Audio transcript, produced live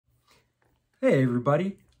Hey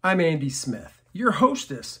everybody, I'm Andy Smith, your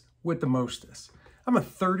hostess with the mostest. I'm a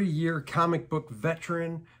 30-year comic book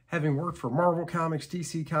veteran, having worked for Marvel Comics,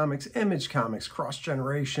 DC Comics, Image Comics, Cross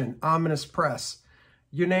Generation, Ominous Press.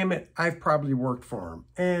 You name it, I've probably worked for them.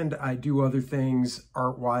 And I do other things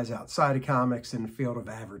art-wise outside of comics in the field of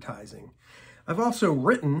advertising. I've also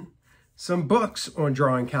written some books on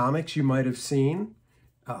drawing comics you might have seen.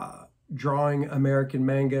 Drawing American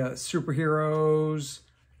manga superheroes,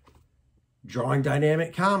 Drawing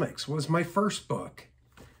Dynamic Comics was my first book.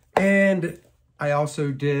 And I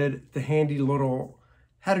also did the handy little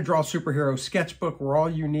How to Draw Superhero sketchbook where all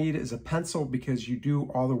you need is a pencil because you do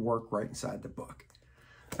all the work right inside the book.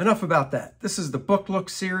 Enough about that. This is the Book Look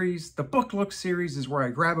series. The Book Look series is where I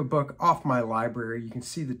grab a book off my library. You can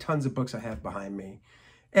see the tons of books I have behind me.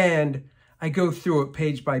 And I go through it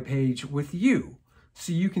page by page with you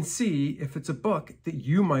so you can see if it's a book that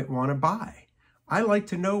you might want to buy. I like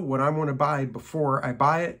to know what I want to buy before I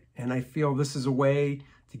buy it, and I feel this is a way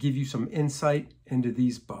to give you some insight into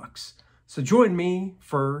these books. So join me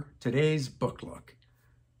for today's book look.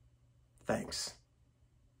 Thanks.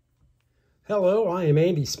 Hello, I am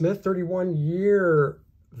Andy Smith, 31-year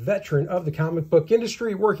veteran of the comic book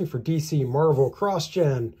industry, working for DC, Marvel, Cross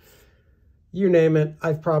Gen, you name it.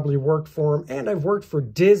 I've probably worked for them, and I've worked for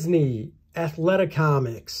Disney, Athletic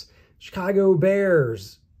Comics, Chicago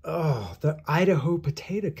Bears, the Idaho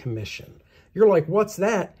Potato Commission. You're like, what's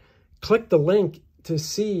that? Click the link to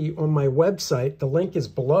see on my website. The link is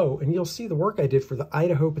below, and you'll see the work I did for the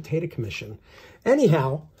Idaho Potato Commission.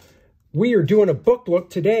 Anyhow, we are doing a book look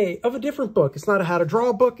today of a different book. It's not a how to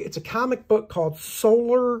draw book. It's a comic book called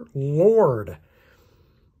Solar Lord.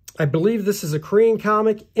 I believe this is a Korean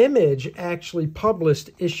comic. Image actually published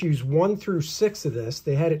issues 1 through 6 of this.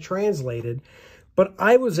 They had it translated, but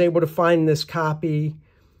I was able to find this copy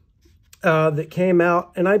that came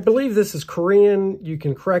out, and I believe this is Korean. You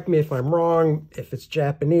can correct me if I'm wrong. If it's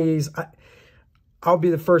Japanese, I'll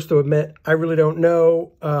be the first to admit I really don't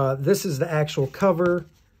know. This is the actual cover.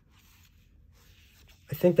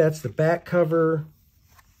 I think that's the back cover.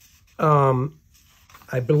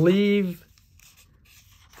 I believe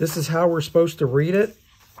this is how we're supposed to read it,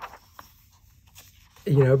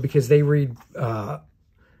 you know, because they read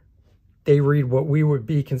what we would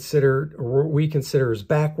be considered, or what we consider as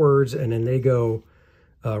backwards, and then they go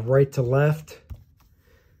right to left.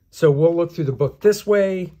 So we'll look through the book this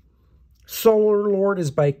way. Solar Lord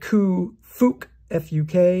is by Khoo Fuk,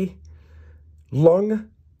 F-U-K, Lung,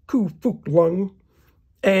 Khoo Fuk-lung.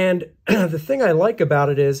 And the thing I like about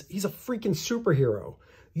it is he's a freaking superhero.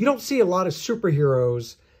 You don't see a lot of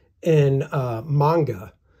superheroes in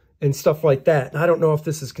manga and stuff like that. And I don't know if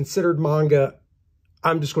this is considered manga.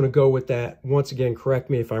 I'm just going to go with that. Once again, correct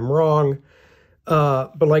me if I'm wrong.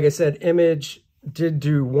 But like I said, Image did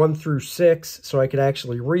do 1 through 6, so I could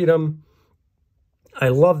actually read them. I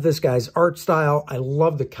love this guy's art style. I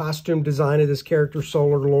love the costume design of this character,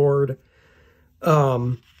 Solar Lord.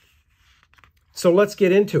 So let's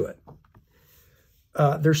get into it.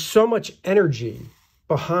 There's so much energy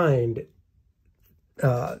behind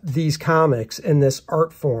these comics and this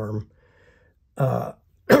art form.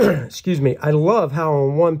 Excuse me. I love how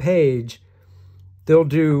on one page they'll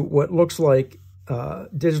do what looks like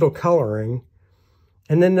digital coloring,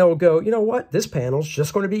 and then they'll go, you know what? This panel's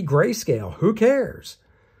just going to be grayscale. Who cares?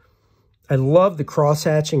 I love the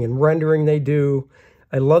cross-hatching and rendering they do.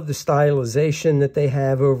 I love the stylization that they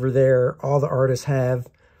have over there. All the artists have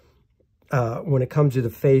when it comes to the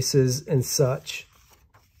faces and such.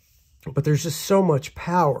 But there's just so much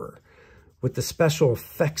power with the special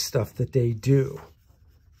effects stuff that they do.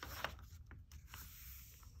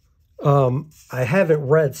 I haven't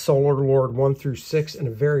read Solar Lord 1 through 6 in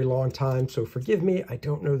a very long time, so forgive me. I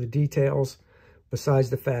don't know the details, besides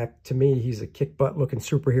the fact, to me, he's a kick-butt looking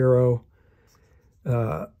superhero.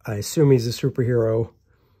 I assume he's a superhero.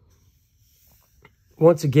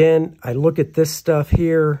 Once again, I look at this stuff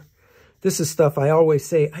here. This is stuff I always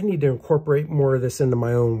say, I need to incorporate more of this into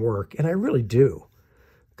my own work, and I really do,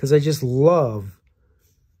 because I just love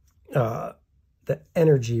the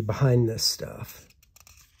energy behind this stuff.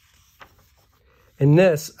 And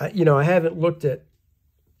this, you know, I haven't looked at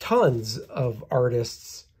tons of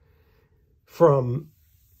artists from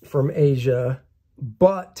Asia,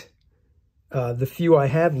 but the few I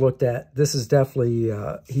have looked at, this is definitely,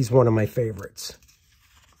 he's one of my favorites.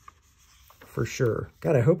 For sure.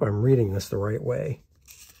 God, I hope I'm reading this the right way.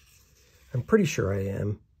 I'm pretty sure I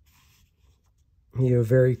am. You know,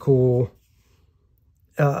 very cool.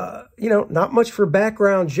 You know, not much for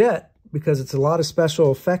background yet, because it's a lot of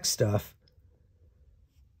special effects stuff.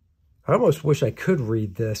 I almost wish I could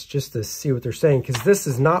read this just to see what they're saying, because this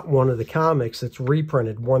is not one of the comics that's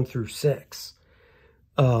reprinted 1 through 6.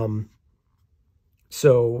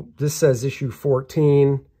 So this says issue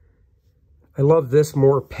 14. I love this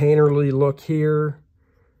more painterly look here.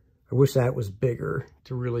 I wish that was bigger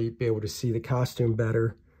to really be able to see the costume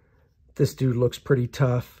better. This dude looks pretty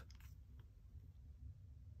tough.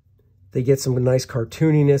 They get some nice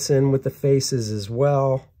cartooniness in with the faces as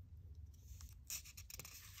well.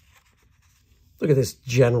 Look at this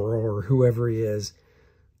general or whoever he is.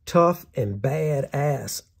 Tough and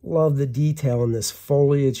badass. Love the detail in this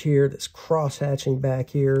foliage here, this cross-hatching back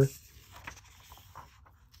here.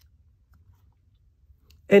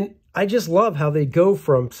 And I just love how they go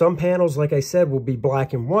from some panels, like I said, will be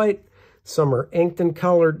black and white. Some are inked and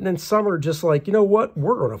colored. And then some are just like, you know what?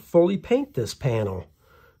 We're going to fully paint this panel.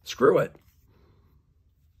 Screw it.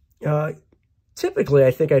 Typically, I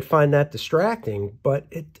think I'd find that distracting,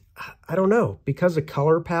 but I don't know. Because the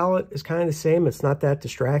color palette is kind of the same, it's not that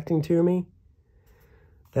distracting to me.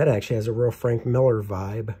 That actually has a real Frank Miller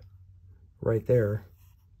vibe right there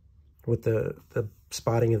with the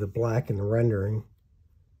spotting of the black and the rendering.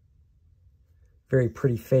 Very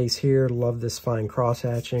pretty face here. Love this fine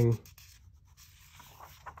cross-hatching.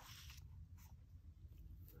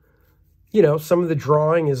 You know, some of the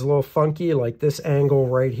drawing is a little funky, like this angle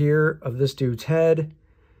right here of this dude's head.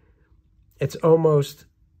 It's almost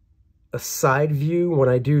a side view. When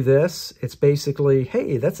I do this, it's basically,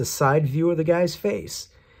 hey, that's a side view of the guy's face.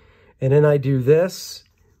 And then I do this,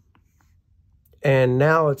 and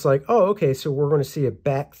now it's like, oh, okay, so we're going to see a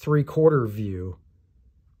back 3/4 view.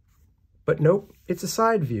 But nope, it's a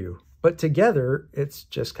side view. But together, it's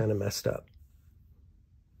just kind of messed up.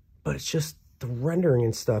 But it's just the rendering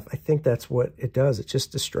and stuff. I think that's what it does. It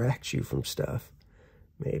just distracts you from stuff,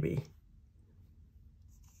 maybe.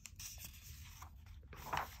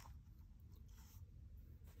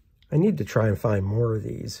 I need to try and find more of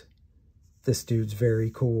these. This dude's very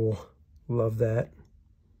cool. Love that.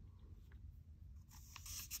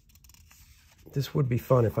 This would be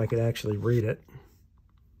fun if I could actually read it.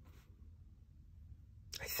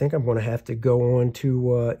 I think I'm going to have to go on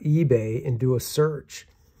to eBay and do a search.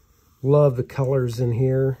 Love the colors in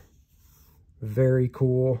here. Very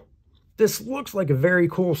cool. This looks like a very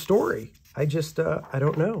cool story. I just, I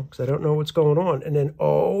don't know, because I don't know what's going on. And then,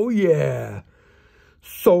 oh yeah,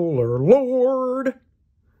 Solar Lord.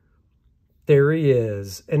 There he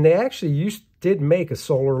is. And they actually did make a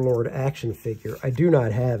Solar Lord action figure. I do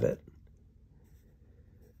not have it.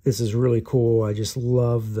 This is really cool. I just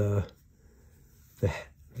love the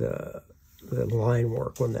line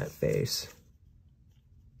work on that face.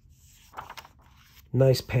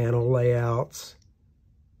 Nice panel layouts.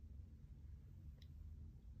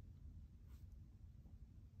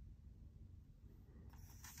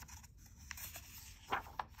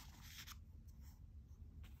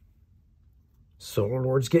 Solar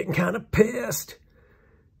Lord's getting kind of pissed.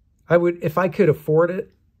 I would, if I could afford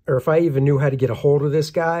it, or if I even knew how to get a hold of this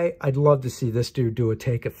guy, I'd love to see this dude do a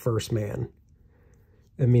take of First Man.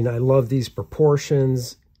 I mean, I love these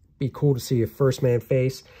proportions. Be cool to see a First Man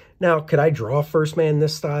face. Now, could I draw First Man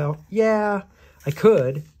this style? Yeah, I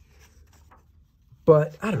could.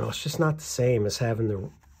 But, I don't know, it's just not the same as having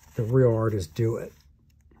the real artist do it.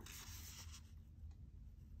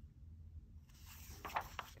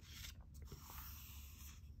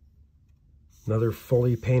 Another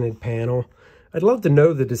fully painted panel. I'd love to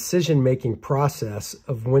know the decision-making process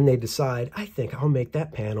of when they decide, I think I'll make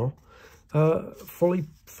that panel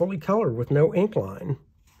fully colored with no ink line.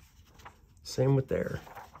 Same with there.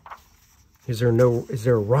 Is there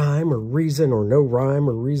a rhyme or reason, or no rhyme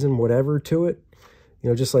or reason, whatever to it? You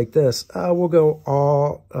know, just like this. We'll go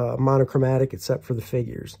all monochromatic except for the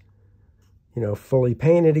figures. You know, fully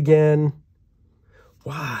painted again.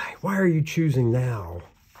 Why? Why are you choosing now?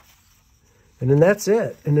 And then that's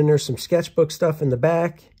it. And then there's some sketchbook stuff in the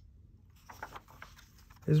back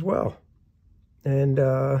as well. And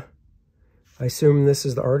I assume this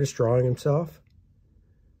is the artist drawing himself.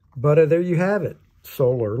 But there you have it.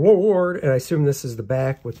 Solar Lord. And I assume this is the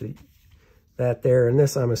back with that there. And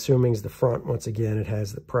this, I'm assuming, is the front. Once again, it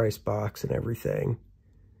has the price box and everything.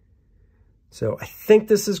 So I think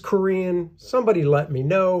this is Korean. Somebody let me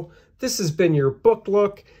know. This has been your book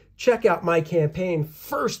look. Check out my campaign,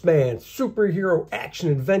 First Man, Superhero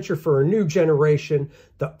Action Adventure for a New Generation.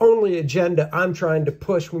 The only agenda I'm trying to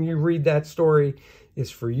push when you read that story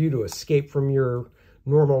is for you to escape from your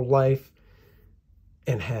normal life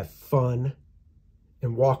and have fun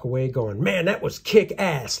and walk away going, man, that was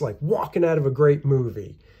kick-ass, like walking out of a great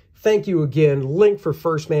movie. Thank you again. Link for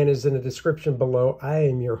First Man is in the description below. I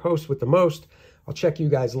am your host with the most. I'll check you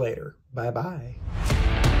guys later. Bye-bye.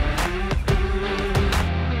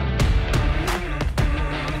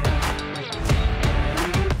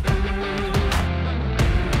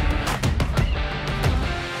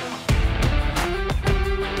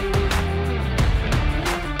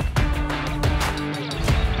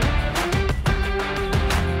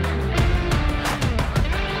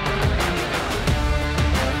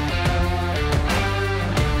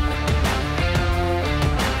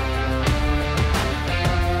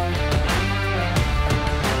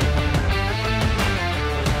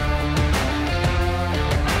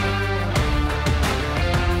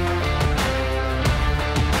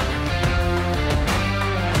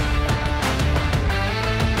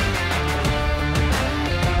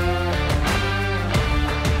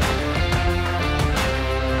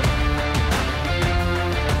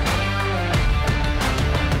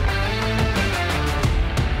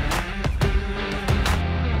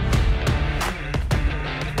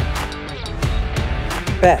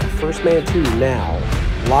 Back, First Man 2 now,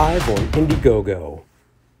 live on Indiegogo.